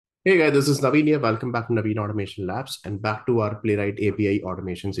Hey guys, this is Naveen here. Welcome back to Naveen Automation Labs and back to our Playwright API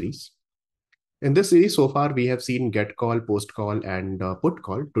automation series. In this series, so far we have seen get call, post call, and put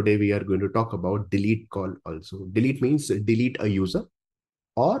call. Today we are going to talk about delete call also. Delete means delete a user,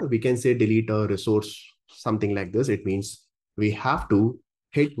 or we can say delete a resource, something like this. It means we have to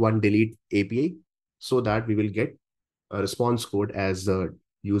hit one delete API so that we will get a response code as the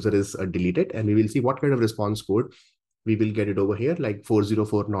user is deleted, and we will see what kind of response code we will get it over here, like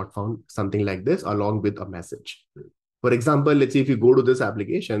 404 not found, something like this, along with a message. For example, let's see if you go to this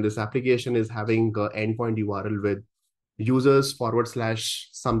application is having an endpoint URL with users forward slash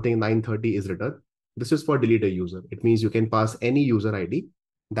something 930 is returned. This is for delete a user. It means you can pass any user ID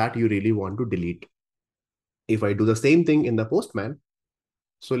that you really want to delete. If I do the same thing in the postman,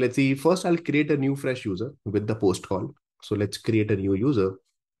 so let's see, first I'll create a new fresh user with the post call. So let's create a new user.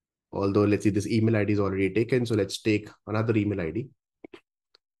 Although let's see, this email ID is already taken. So let's take another email ID.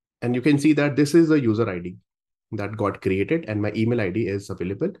 And you can see that this is the user ID that got created and my email ID is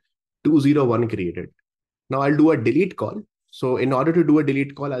available 201 created. Now I'll do a delete call. So in order to do a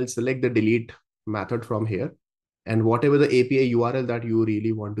delete call, I'll select the delete method from here and whatever the API URL that you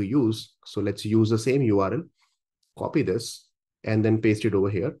really want to use. So let's use the same URL, copy this and then paste it over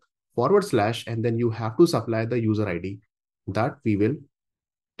here, forward slash, and then you have to supply the user ID that we will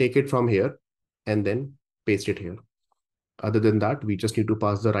take it from here and then paste it here. Other than that, we just need to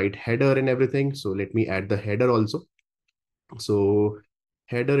pass the right header and everything. So let me add the header also. So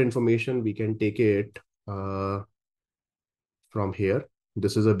header information, we can take it from here.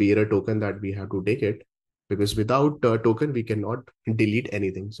 This is a bearer token that we have to take it because without a token, we cannot delete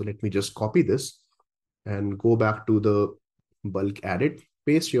anything. So let me just copy this and go back to the bulk edit,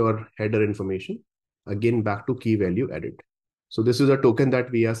 paste your header information, again back to key value edit. So this is a token that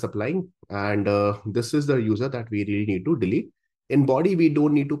we are supplying and this is the user that we really need to delete. In body, we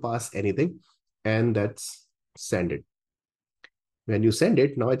don't need to pass anything and that's send it. When you send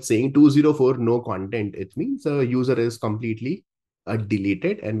it, now it's saying 204 no content. It means the user is completely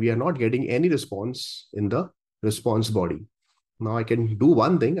deleted and we are not getting any response in the response body. Now I can do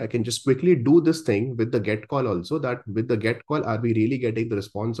one thing. I can just quickly do this thing with the get call also, that with the get call, are we really getting the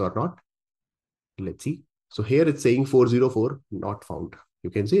response or not? Let's see. So here it's saying 404 not found. You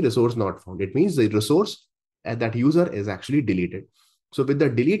can see resource not found. It means the resource at that user is actually deleted. So with the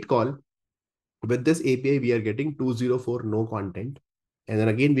delete call, with this API, we are getting 204 no content. And then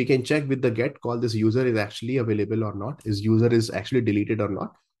again, we can check with the get call, this user is actually available or not. Is user is actually deleted or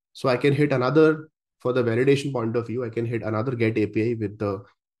not. So I can hit another, for the validation point of view, I can hit another get API with the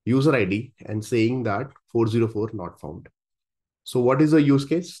user ID and saying that 404 not found. So what is the use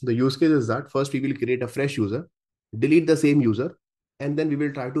case? The use case is that first we will create a fresh user, delete the same user, and then we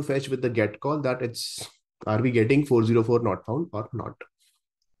will try to fetch with the get call that it's, are we getting 404 not found or not?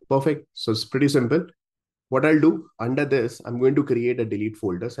 Perfect. So it's pretty simple. What I'll do under this, I'm going to create a delete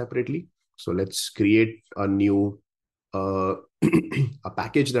folder separately. So let's create a new a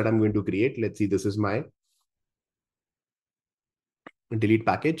package that I'm going to create. Let's see, this is my delete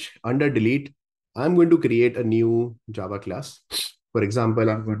package. Under delete, I'm going to create a new Java class. For example,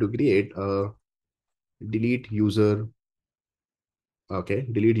 I'm going to create a delete user, okay,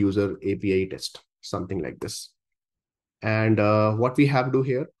 delete user API test, something like this. And what we have to do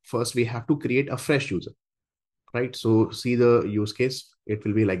here, first we have to create a fresh user, right? So see the use case, it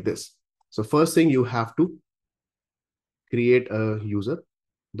will be like this. So first thing you have to create a user,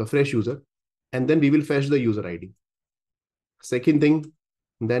 the fresh user, and then we will fetch the user ID. Second thing,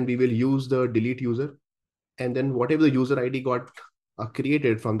 then we will use the delete user, and then whatever the user ID got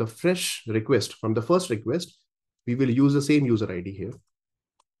created from the fresh request, from the first request, we will use the same user ID here.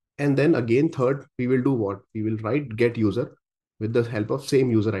 And then again, third, we will do what? We will write get user with the help of same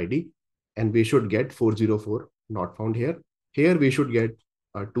user ID, and we should get 404 not found here. Here we should get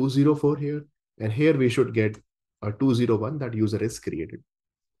a 204 here, and here we should get a 201 that user is created.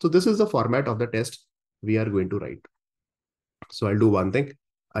 So this is the format of the test we are going to write. So I'll do one thing.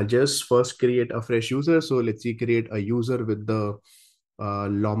 I'll just first create a fresh user. So let's see, create a user with the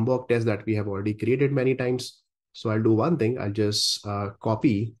Lombok test that we have already created many times. So I'll do one thing. I'll just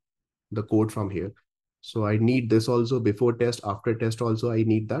copy the code from here. So I need this also before test, after test also, I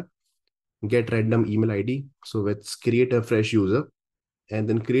need that. Get random email ID. So let's create a fresh user and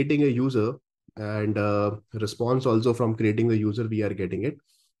then creating a user and response also from creating the user, we are getting it.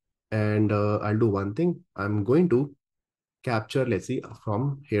 And I'll do one thing. I'm going to capture, let's see,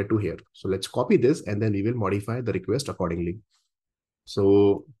 from here to here. So let's copy this and then we will modify the request accordingly.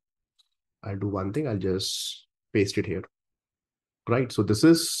 So I'll do one thing. I'll just paste it here. Right. So this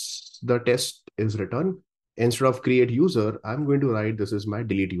is the test is written instead of create user, I'm going to write this is my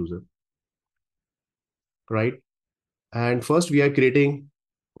delete user, right? And first we are creating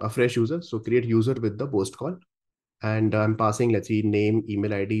a fresh user. So create user with the post call. And I'm passing, let's see, name,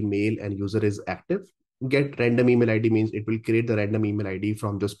 email ID, mail, and user is active. Get random email ID means it will create the random email ID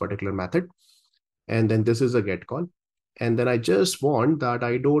from this particular method. And then this is a get call. And then I just want that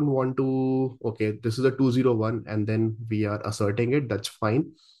I don't want to, okay, this is a 201, and then we are asserting it. That's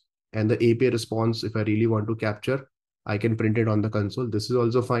fine. And the API response, if I really want to capture, I can print it on the console. This is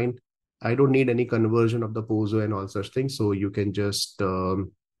also fine. I don't need any conversion of the POSO and all such things. So you can just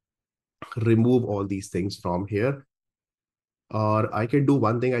remove all these things from here. Or I can do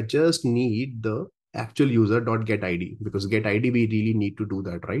one thing. I just need the actual user dot get ID, because get ID, we really need to do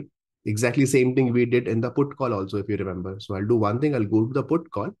that, right? Exactly same thing we did in the put call also, if you remember. So I'll do one thing. I'll go to the put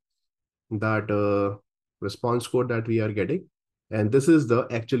call, that response code that we are getting. And this is the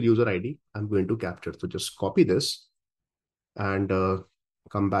actual user ID I'm going to capture. So just copy this and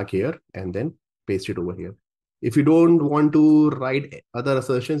come back here and then paste it over here. If you don't want to write other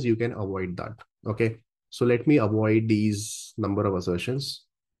assertions, you can avoid that. Okay. So let me avoid these number of assertions.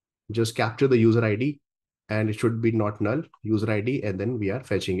 Just capture the user ID, and it should be not null user ID. And then we are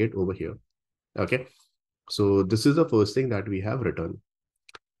fetching it over here. Okay. So this is the first thing that we have written.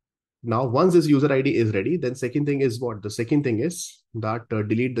 Now, once this user ID is ready, then second thing is what? The second thing is that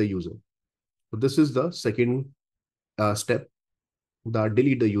delete the user. So this is the second step, that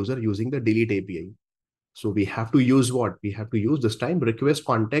delete the user using the delete API. So we have to use what? We have to use this time request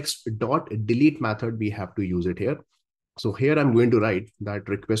context dot delete method. We have to use it here. So here I'm going to write that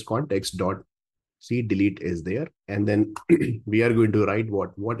request context dot see delete is there. And then we are going to write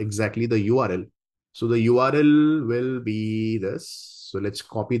what exactly the URL. So the URL will be this. So let's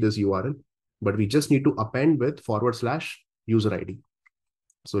copy this URL, but we just need to append with / user ID.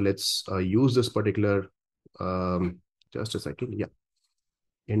 So let's use this particular, just a second. Yeah.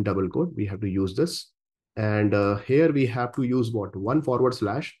 In double quote, we have to use this. And here we have to use what? One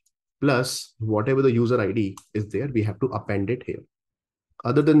 / plus whatever the user ID is there, we have to append it here.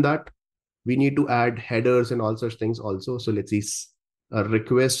 Other than that, we need to add headers and all such things also. So let's see,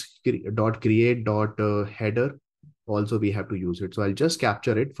 request dot create dot header. Also, we have to use it. So I'll just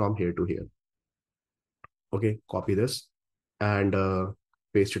capture it from here to here. Okay, copy this and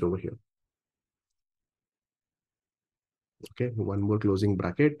paste it over here. Okay, one more closing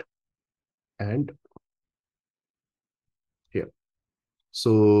bracket and here.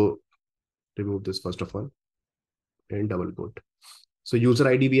 So remove this first of all in double quote. So user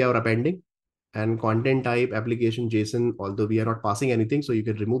ID we are appending, and content type application JSON, although we are not passing anything. So you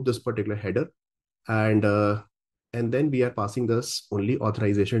can remove this particular header, and then we are passing this only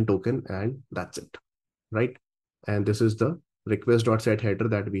authorization token, and that's it, right? And this is the request.set header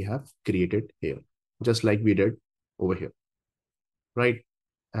that we have created here, just like we did over here, right?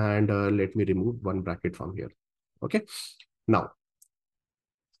 And let me remove one bracket from here. Okay. Now,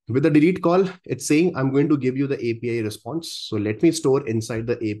 with the delete call, it's saying I'm going to give you the API response. So let me store inside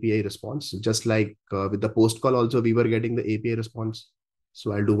the API response, just like with the post call also, we were getting the API response.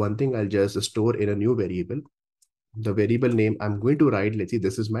 So I'll do one thing. I'll just store in a new variable. The variable name I'm going to write, let's see,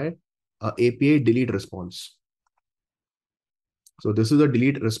 this is my API delete response. So this is a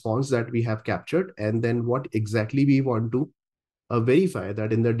delete response that we have captured. And then what exactly we want to verify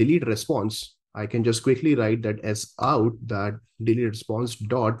that in the delete response, I can just quickly write that as out that delete response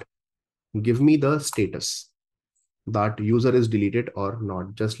dot give me the status that user is deleted or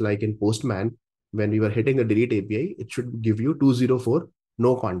not. Just like in Postman, when we were hitting the delete API, it should give you 204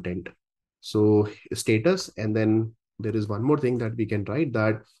 no content. So status, and then there is one more thing that we can write,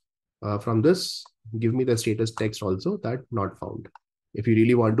 that from this, give me the status text also, that not found. If you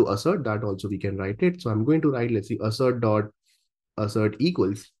really want to assert that also, we can write it. So I'm going to write, let's see, assert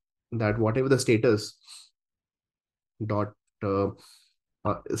equals that whatever the status dot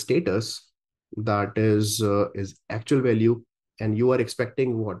status that is actual value, and you are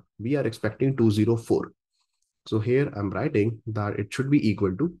expecting what? We are expecting 204. So here I'm writing that it should be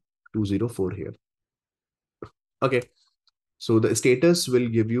equal to 204 here. Okay. So the status will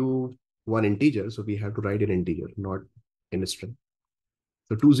give you one integer. So we have to write an integer, not in a string.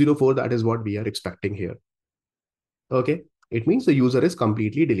 So 204, that is what we are expecting here. Okay. It means the user is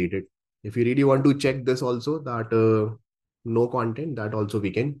completely deleted. If you really want to check this also, that no content, that also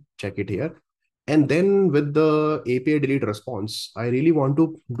we can check it here. And then with the API delete response, I really want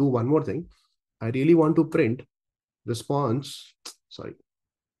to do one more thing. I really want to print response, sorry,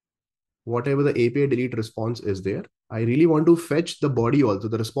 whatever the API delete response is there. I really want to fetch the body also,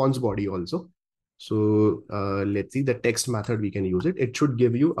 the response body also. So let's see the text method, we can use it. It should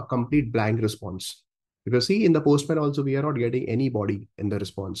give you a complete blank response. Because see, in the Postman also, we are not getting any body in the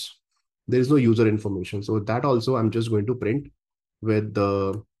response. There is no user information. So that also I'm just going to print with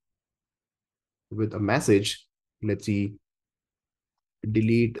the with a message. Let's see,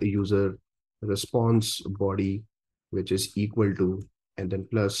 delete user response body, which is equal to, and then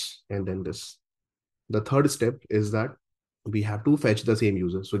plus, and then this. The third step is that we have to fetch the same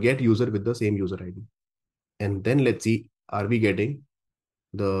user. So get user with the same user ID. And then let's see, are we getting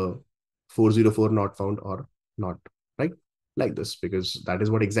the 404 not found or not, right? Like this, because that is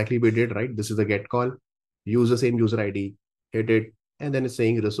what exactly we did, right? This is a get call, use the same user ID, hit it, and then it's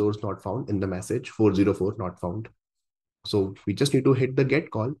saying resource not found in the message, 404 not found. So we just need to hit the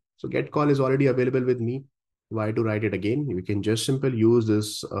get call. So get call is already available with me. Why to write it again? You can just simply use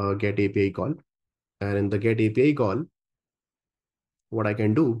this get API call. And in the get API call, what I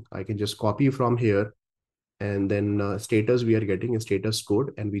can do, I can just copy from here, and then status we are getting a status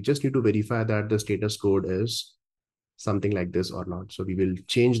code, and we just need to verify that the status code is something like this or not. So we will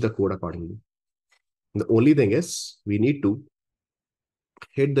change the code accordingly. The only thing is we need to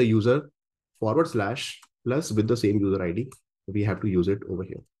hit the user forward slash plus with the same user ID. We have to use it over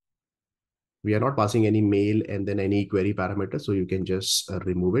here. We are not passing any mail and then any query parameter, so you can just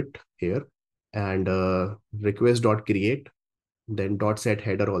remove it here. And request dot create, then dot set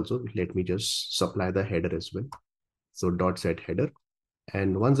header also. Let me just supply the header as well. So dot set header.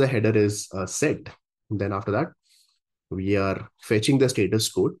 And once the header is set, then after that, we are fetching the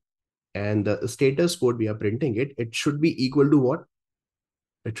status code, and the status code we are printing it. It should be equal to what?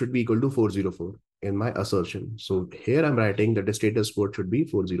 It should be equal to 404 in my assertion. So here I'm writing that the status code should be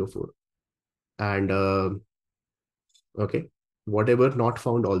 404. And okay, whatever not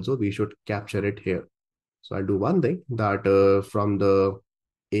found also, we should capture it here. So I'll do one thing that from the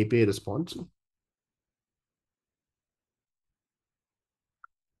API response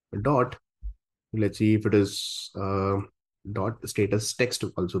dot, let's see if it is dot status text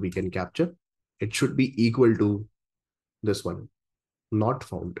also we can capture. It should be equal to this one, not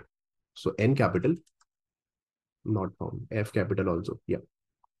found. So N capital, not found, F capital also. Yeah.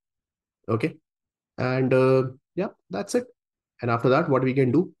 Okay. And yeah, that's it. And after that, what we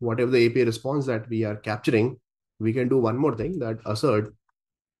can do, whatever the API response that we are capturing, we can do one more thing, that assert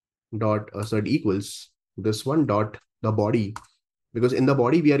equals this one dot the body, because in the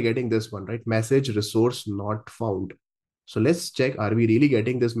body we are getting this one, right? Message resource not found. So let's check, are we really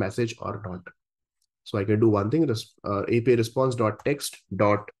getting this message or not? So I can do one thing, this API response dot text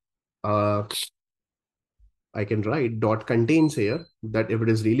dot I can write dot contains here, that if it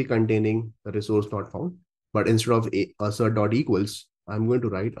is really containing a resource not found, but instead of assert dot equals, I'm going to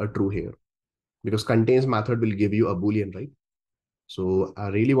write a true here, because contains method will give you a boolean, right? So I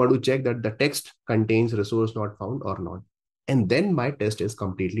really want to check that the text contains resource not found or not. And then my test is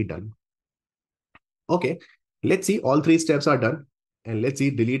completely done. Okay, let's see, all three steps are done. And let's see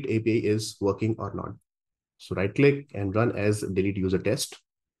delete API is working or not. So right click and run as delete user test.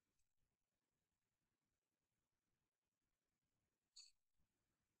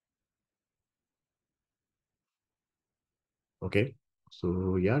 Okay,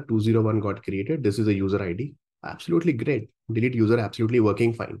 so yeah, 201 got created. This is a user ID. Absolutely great. Delete user absolutely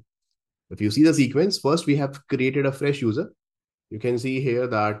working fine. If you see the sequence, first we have created a fresh user. You can see here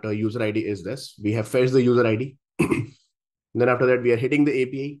that user ID is this. We have fetched the user ID. Then after that, we are hitting the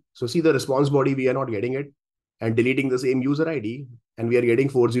API. So see the response body, we are not getting it, and deleting the same user ID, and we are getting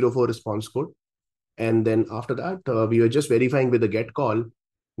 404 response code. And then after that, we are just verifying with the get call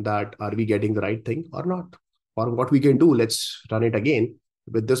that are we getting the right thing or not. Or what we can do, let's run it again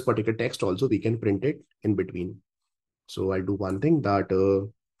with this particular text also, we can print it in between. So I'll do one thing, that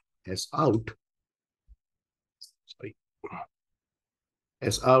s out, sorry,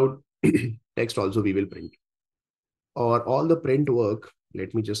 s out text also we will print. Or all the print work,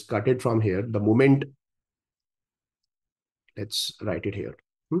 let me just cut it from here. The moment, let's write it here.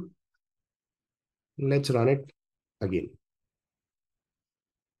 Let's run it again.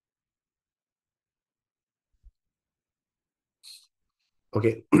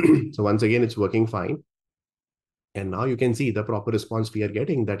 Okay, so once again, it's working fine. And now you can see the proper response we are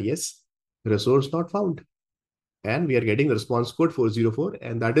getting, that yes, resource not found. And we are getting the response code 404.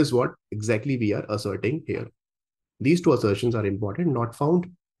 And that is what exactly we are asserting here. These two assertions are important, not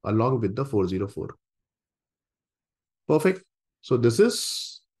found along with the 404. Perfect. So this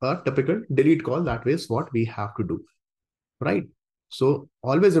is a typical delete call. That is what we have to do, right? So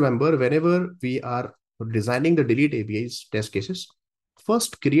always remember, whenever we are designing the delete APIs test cases,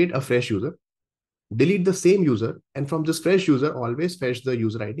 first create a fresh user, delete the same user, and from this fresh user, always fetch the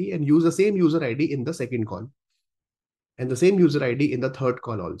user ID and use the same user ID in the second call, and the same user ID in the third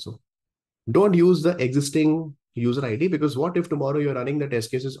call also. Don't use the existing user ID, because what if tomorrow you're running the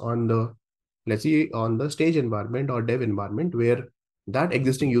test cases on the, let's say, on the stage environment or dev environment where that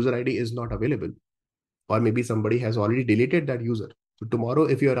existing user ID is not available, or maybe somebody has already deleted that user. So tomorrow,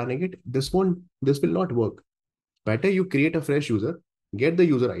 if you're running it, this will not work. Better you create a fresh user, get the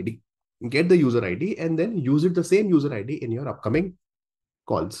user ID, and then use it the same user ID in your upcoming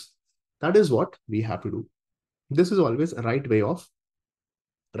calls. That is what we have to do. This is always a right way of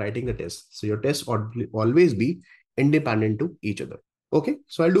writing the test. So your tests always be independent to each other. Okay,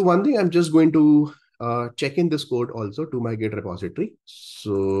 so I'll do one thing. I'm just going to check in this code also to my Git repository.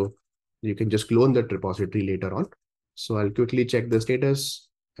 So you can just clone that repository later on. So I'll quickly check the status,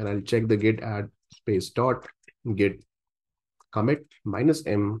 and I'll check the git add space dot git commit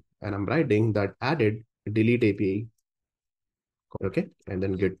 -m, and I'm writing that added delete API. Okay, and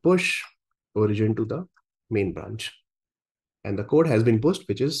then git push origin to the main branch. And the code has been pushed,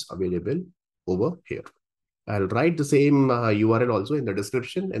 which is available over here. I'll write the same URL also in the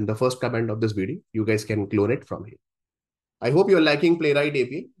description in the first comment of this video. You guys can clone it from here. I hope you're liking Playwright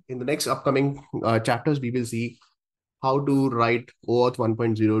API. In the next upcoming chapters, we will see how to write OAuth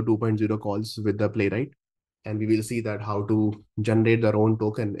 1.0, 2.0 calls with the Playwright. And we will see that how to generate their own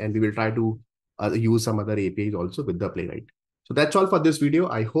token. And we will try to use some other APIs also with the Playwright. So that's all for this video.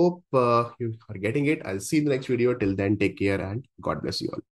 I hope you are getting it. I'll see you in the next video. Till then, take care and God bless you all.